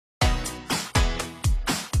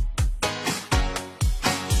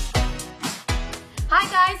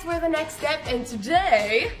guys, we're the next step, and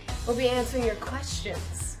today we'll be answering your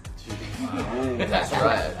questions. That's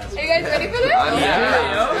right. Are you guys ready for this?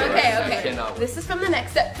 Yeah. Okay. This is from the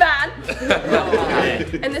Next Step fan.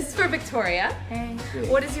 And this is for Victoria. Hey.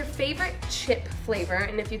 What is your favorite chip flavor?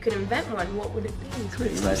 And if you could invent one, what would it be?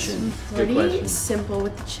 Good question. Pretty simple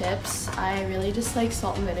with the chips. I really just like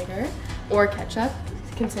salt and vinegar or ketchup,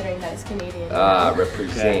 considering that it's Canadian.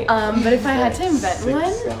 Represent. But if I had to invent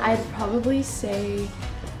one, I'd probably say,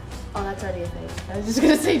 oh, that's already a thing. I was just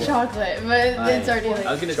gonna say chocolate, but it's already like.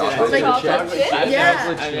 I was gonna Chocolate say chocolate chip?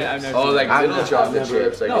 Yeah. Oh, like little chocolate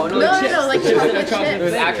chips. Like No, like chocolate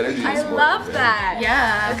chips. I love that.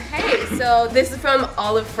 Yeah. Okay, so this is from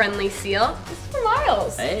Olive Friendly Seal. This is from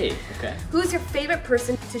Miles. Hey, okay. Who's your favorite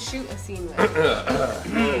person to shoot a scene with? I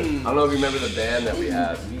don't know if you remember the band that we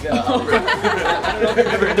had. I don't know if you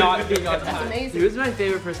remember not being on That's time. amazing. Who's my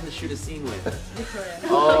favorite person to shoot a scene with? Victoria.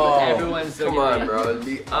 Oh, Everyone's so come on, bro.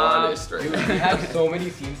 Be honest, right? We have so many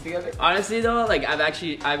scenes together. Honestly though, like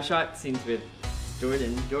I've shot scenes with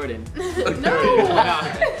Jordan. No!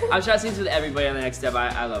 I've shot scenes with everybody on the Next Step.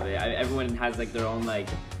 I love it. Everyone has like their own like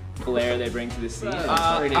flair they bring to the scene.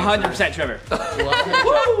 100% Trevor.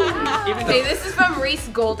 Okay, this is from Reese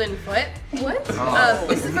Goldenfoot. What?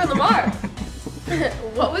 This is from Lamar.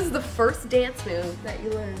 What was the first dance move that you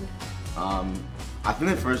learned? I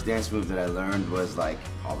think the first dance move that I learned was like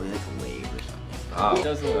probably like a wave or something.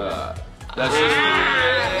 That's Wait,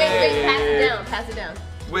 pass it down.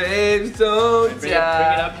 Waves don't Bring it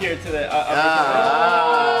up here to the.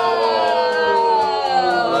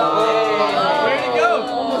 Where'd it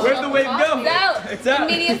go? Where'd the wave go? It's out. It's out.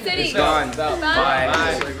 Media City. It's gone.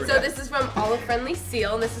 Bye. So this is from Olive Friendly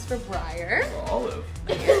Seal, and this is for Briar. Olive.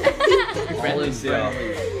 Friendly Seal.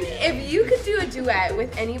 If you could do a duet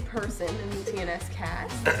with any person in the TNS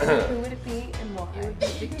cast, who would it be and why? It would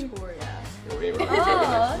be Victoria.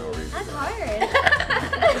 Oh, that's hard.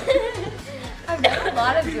 I've done a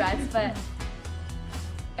lot of duets, but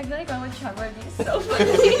I feel like going with Trevor would be so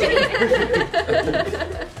funny. I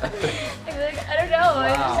feel like, I don't know,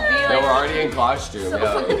 it'd just be like... No, we're already in costume. so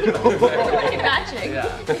Yeah. funny matching.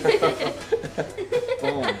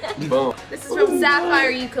 Boom. This is from Sapphire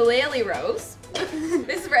Ukulele Rose.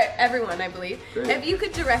 This is for everyone, I believe. Great. If you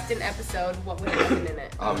could direct an episode, what would happen in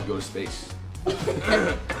it? I would go to space.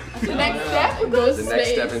 The next step goes The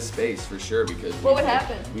next step in space for sure because What would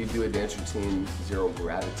happen? we do a dance routine Zero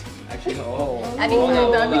Gravity. Actually,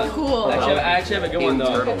 That'd be cool. I actually have a good one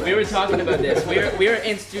though. Turtlenecks. We were talking about this. We were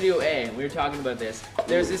in Studio A and we were talking about this.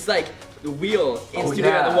 There's this like the wheel in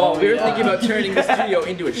studio on the wall. We were thinking about turning the studio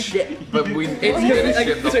into a ship. But it's It's gonna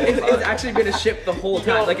ship the whole time. it's actually been a ship the whole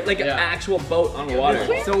time, like an actual boat on water.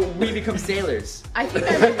 So we become sailors. I think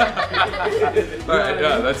I would. Alright,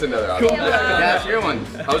 yeah, that's another option. Yeah, that's your one.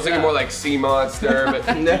 I was thinking more like sea monster, but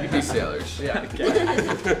you could be sailors. Yeah.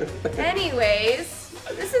 Anyways,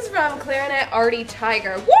 this is from Clarinet Artie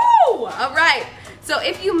Tiger. Woo! Alright. So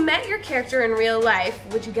if you met your character in real life,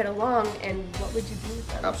 would you get along and what would you do with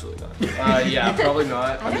them? Absolutely not. Yeah, probably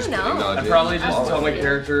not. I don't know. No, I'd dude. probably just tell my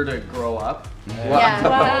character to grow up. Yeah.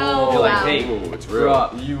 Wow. Be like, Wow. hey, Ooh, it's grow real.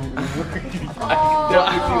 up. You.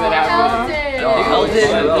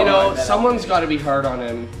 Elton. You know, someone's got to be hard on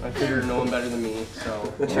him. I figured no one better than me, so.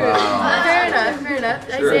 Fair enough.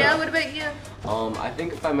 Isaiah, what about you? I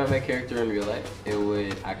think if I met my character in real life, it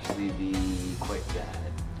would actually be quite bad.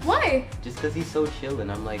 Why? Just because he's so chill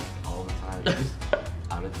and I'm like all the time just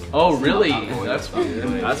out of things. Oh, really? Not going That's to weird.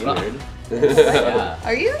 doing That's anything. weird. Yeah.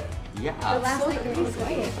 Are you? Yeah. Last night was really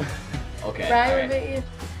quiet. Okay. Brian, what alright. about you?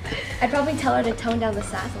 I'd probably tell her to tone down the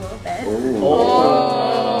sass a little bit.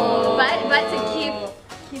 But to keep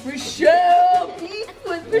Rochelle! Beef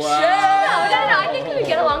with No, I think we would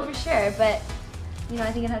get along for sure, but you know,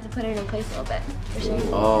 I think I'd have to put it in place a little bit for sure.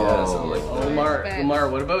 Yeah, something like that. Lamar,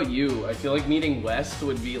 what about you? I feel like meeting West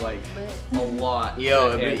would be like a lot.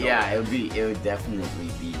 Yo, to handle. it would definitely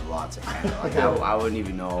be lots of handle. Like I wouldn't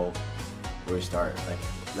even know where to start.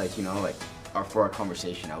 Like you know, like for our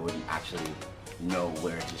conversation, I wouldn't actually know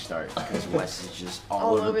where to start because Wes is just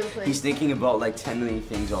all over the place. He's thinking about like 10 million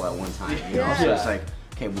things all at one time. You know, so it's like,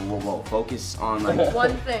 okay, we'll focus on like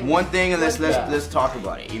One thing. and let's talk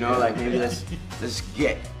about it. You know, like maybe let's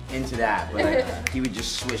get into that. But like, he would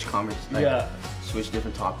just switch switch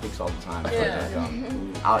different topics all the time. Yeah.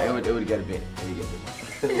 It would get a bit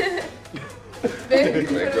much. I I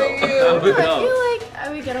feel like I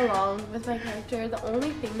would get along with my character. The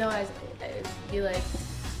only thing though is I'd be like,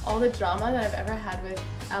 all the drama that I've ever had with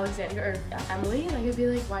Alexandra or Emily, like I'd be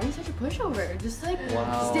like, why are you such a pushover? Just like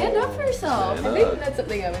stand up for yourself. I think that's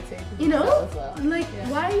something I would say. To You know? myself as well. Like,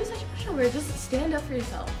 why are you such a pushover? Just stand up for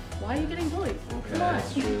yourself. Why are you getting bullied? Come on.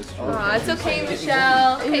 Aw, it's okay,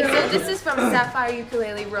 Michelle. Okay, so this is from Sapphire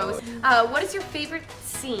Ukulele Rose. What is your favorite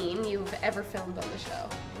scene you've ever filmed on the show?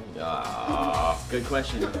 Good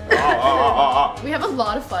question. We have a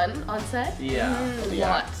lot of fun on set. Yeah. A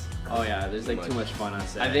lot. Oh yeah, there's like too much fun on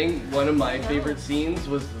set. I think one of my favorite scenes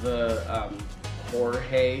was the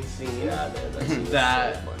Jorge scene. Yeah, man, that scene was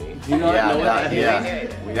That- so funny. Do you not know what that is?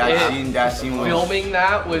 That scene was Filming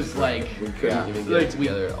that was like, We couldn't even get Like, it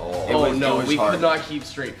together at all. It oh was- no, it was we hard. could not keep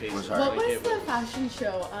straight faces. It was hard. What Like, was it the fashion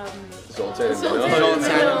show? Sultan. Sultan.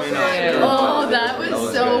 Sultan. Oh, that was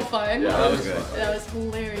so good. fun. Yeah, that was good. That was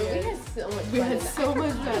hilarious. So much We had so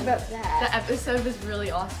much fun. about that. The episode was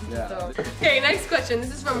really awesome to film. Okay, next question.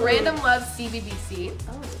 This is from Random Love CBBC.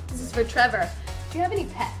 This is for Trevor. Do you have any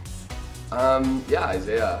pets? Yeah,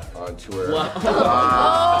 Isaiah on tour. Okay,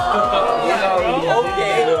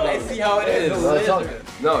 I see how it is.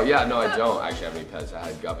 No, yeah, no, I don't actually have any pets. I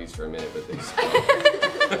had guppies for a minute, but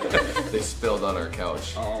they spilled on our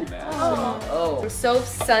couch. Oh man. Oh. So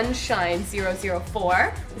Sunshine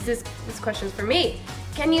 004. This question's for me.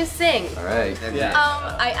 Can you sing? All right. Yeah.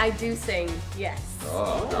 I do sing. Yes.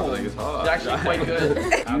 Oh, I think it's hot. It's actually quite good. You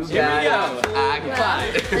got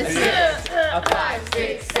Let's do it. 5,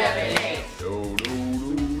 6, 7, 8.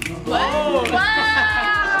 What?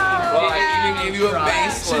 Wow! Well, I even gave you a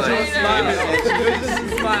baseline.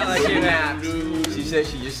 Smile like you man. She said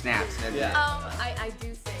she just snaps. Yeah. I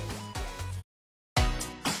do sing.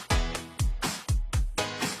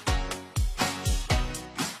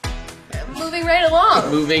 Moving right along.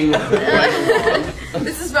 Moving.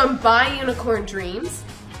 This is from By Unicorn Dreams.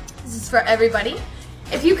 This is for everybody.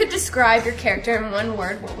 If you could describe your character in one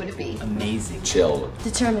word, what would it be? Amazing. Chill.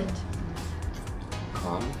 Determined.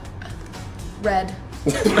 Calm. Red.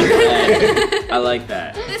 I like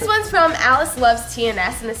that. This one's from Alice Loves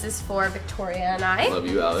TNS, and this is for Victoria and I. Love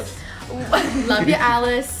you, Alex. Love you,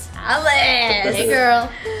 Alice. Alice! Hey, girl.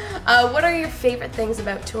 What are your favorite things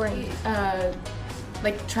about touring?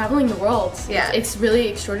 Like traveling the world. Yeah. It's really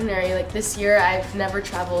extraordinary. Like this year, I've never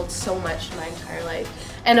traveled so much in my entire life.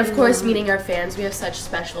 And of course, meeting our fans. We have such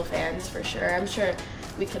special fans for sure. I'm sure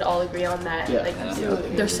we could all agree on that. Yeah. Like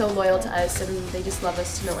they're so loyal to us, and they just love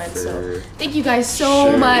us to no end. Sure. So thank you guys so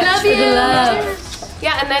Sure. much Love for you. the love.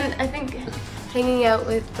 Yeah, and then I think hanging out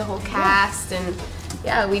with the whole cast, and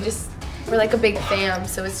yeah, we're like a big fam.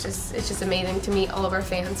 So it's just amazing to meet all of our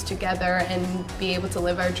fans together and be able to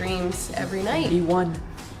live our dreams every night. He won.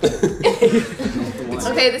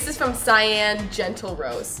 Okay, this is from Cyan Gentle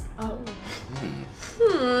Rose.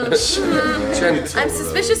 Gentle. I'm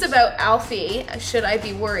suspicious about Alfie. Should I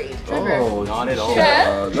be worried? Oh, not at all.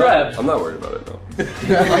 No, I'm not worried about it, no.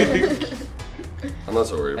 I'm not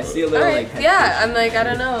so worried I about see a it. little Alright, like. yeah, I'm like, I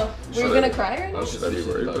don't know. Were you Should gonna I- cry right now? Should I be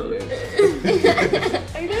worried about it?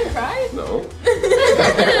 Are you gonna cry? No.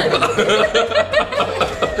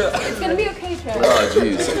 It's gonna be okay, Trevor. Oh,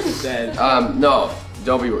 jeez. Dead. No,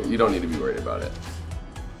 don't be. You don't need to be worried about it.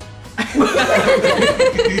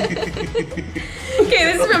 Okay,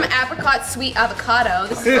 this is from Apricot Sweet Avocado.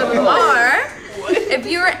 This is from Lamar. If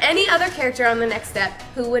you were any other character on the next step,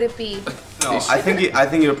 who would it be? No, I think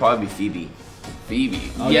it'll probably be Phoebe.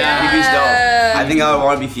 Phoebe. Yeah. Phoebe's dope. I think I would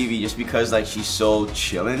want to be Phoebe just because like she's so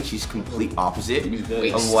chillin'. She's complete opposite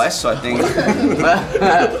of Wes. So I think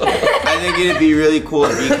I think it'd be really cool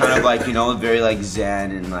to be kind of like very like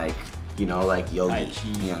zen and like like yogi. Tai chi.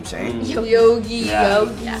 You know what I'm saying? Yogi. Yeah.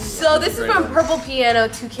 Yogi. So this is from Purple Piano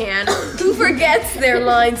Toucan. Who forgets their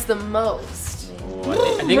lines the most? I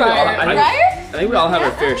think we all. I think we all have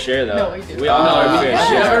our fair share though. No, we do. We all have our fair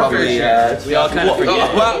share. Probably, We all kind of forget.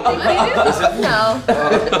 No.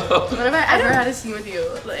 What have I ever had a scene with you?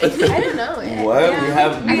 Like, I don't know. What? We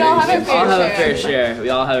have. We all have We all have a our fair share. We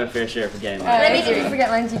all have a fair share of forgetting. But I think if you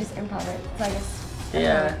forget lines, you just improv it. So I guess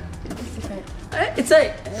Yeah. it's different. It's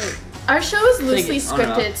like. our show is loosely it on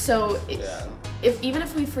and off. scripted, so even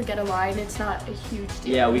if we forget a line, it's not a huge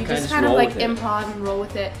deal. Yeah, we just kinda just kind of roll like with it. improv and roll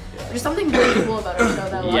with it. There's something really cool about our show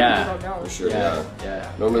that a lot Yeah. of people don't know. Sure. Yeah. Yeah.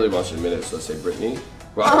 Yeah. No one really wants to admit it, so let's say Brittany.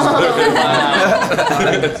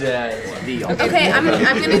 Okay, I'm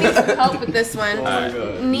gonna need some help with this one.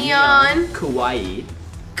 Neon Kawaii.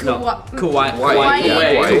 Kawa- Kawaii.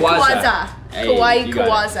 Kawaii. Kawaza. Hey, Kawaii you got it.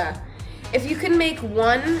 Kawaza. If you could make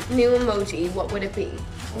one new emoji, what would it be?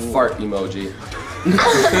 Fart emoji. There's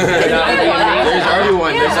already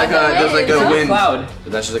one. There's like a wind. Cloud.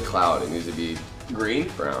 But that's just a cloud. It needs to be green,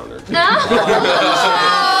 brown, or. No.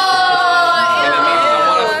 And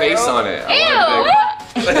I face on it. I Ew! want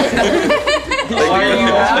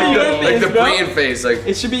like the Brian face, like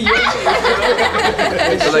It should be your face.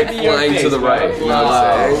 they're like flying to the right. You know what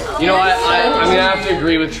I'm saying? You know what? I'm gonna have to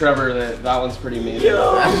agree with Trevor that that one's pretty amazing.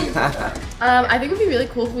 I think it would be really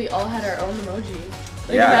cool if we all had our own emoji.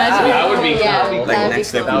 Like, Yeah. imagine That would be Yeah, cool. Like that'd be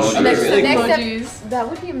next cool. episode. Next- Like Next emojis. That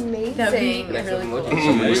would be amazing. That'd be Next really cool.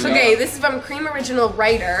 emoji. Okay, this is from Cream Original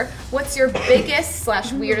Writer. What's your biggest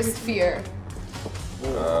 / weirdest fear?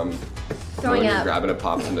 Throwing When you're up. grabbing a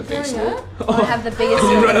pop from the basement. Or have the biggest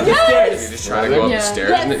Run up the You're stairs. just trying to go up Yeah. the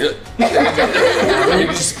stairs and you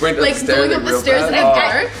just sprint up Like the stairs going up like the real stairs in the fast.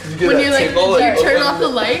 dark when you're like, you turn off the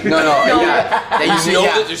light. No, yeah. That used to, know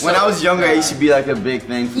yeah. that there's When I was younger, it used to be like a big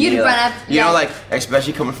thing for You'd me. run Like, up, you know, yeah. like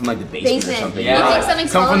especially coming from like the basement, Basement. or something. Yeah. You know, You like, think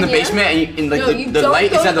something's come from the following you? basement and, like No, you the don't light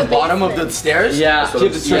go is to at the the bottom of basement. the stairs. Yeah. So you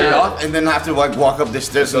have to turn it off and then have to like walk up the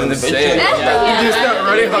stairs and then the That's what I'm basement. saying. You just start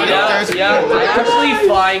running up the Yeah, stairs. yeah. I actually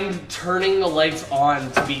find turning the lights on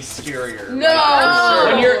to be scarier.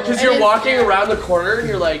 No! When because you're walking around the corner and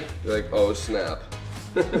you're like, You're like, oh snap.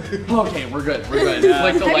 okay, we're good. Like the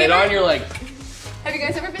Have you light ever- on, you're like, Have you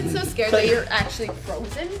guys ever been so scared that you're actually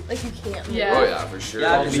frozen? Like you can't move? Yeah. Oh yeah, for sure.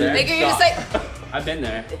 Yeah, I've been there. Like you're just like, I've been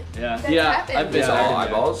there. Yeah. that Yeah, happened. I've been It's there. all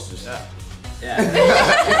eyeballs. Just Yeah.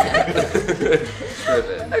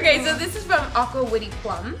 tripping. Okay, so this is from Aqua Witty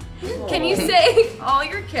Plum. Can you say all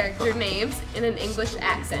your character names in an English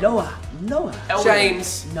accent? Noah.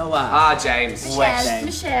 James. Noah. Ah, James. Michelle.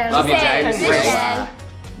 Michelle. Love you, James. Michelle.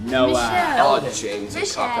 Noah. Oh, James and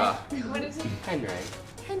Michelle. Kaka. What is it? Henry.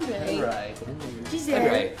 Henry. right. Giselle.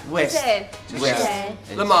 Right. West. Giselle. Michelle.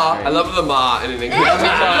 Lamar. I love Lamar in an English.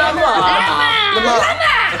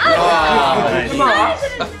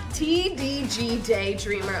 TDG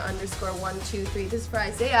Daydreamer _123. This is for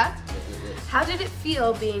Isaiah. How did it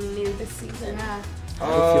feel being new this season? How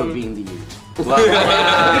do you feel being the youth?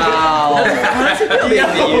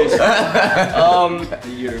 The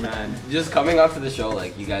year, man. Just coming off of the show,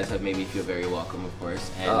 like you guys have made me feel very welcome, of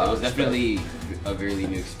course, and it was definitely a really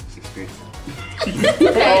new experience.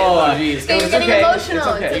 Oh, jeez. You're getting emotional.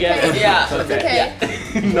 okay. It's okay. Yeah. It's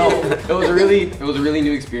okay. No, it was a really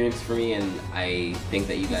new experience for me, and I think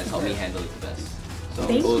that you guys helped me handle it the best. So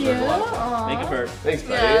Thank it was you. a lot of fun. Make it burp. Thanks,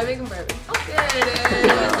 buddy. Yeah, make him burp.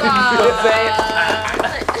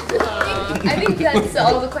 I think that's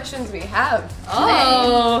all the questions we have.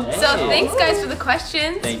 Oh. So thanks guys for the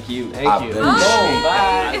questions. Thank you. Thank you. Boom.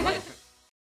 Bye.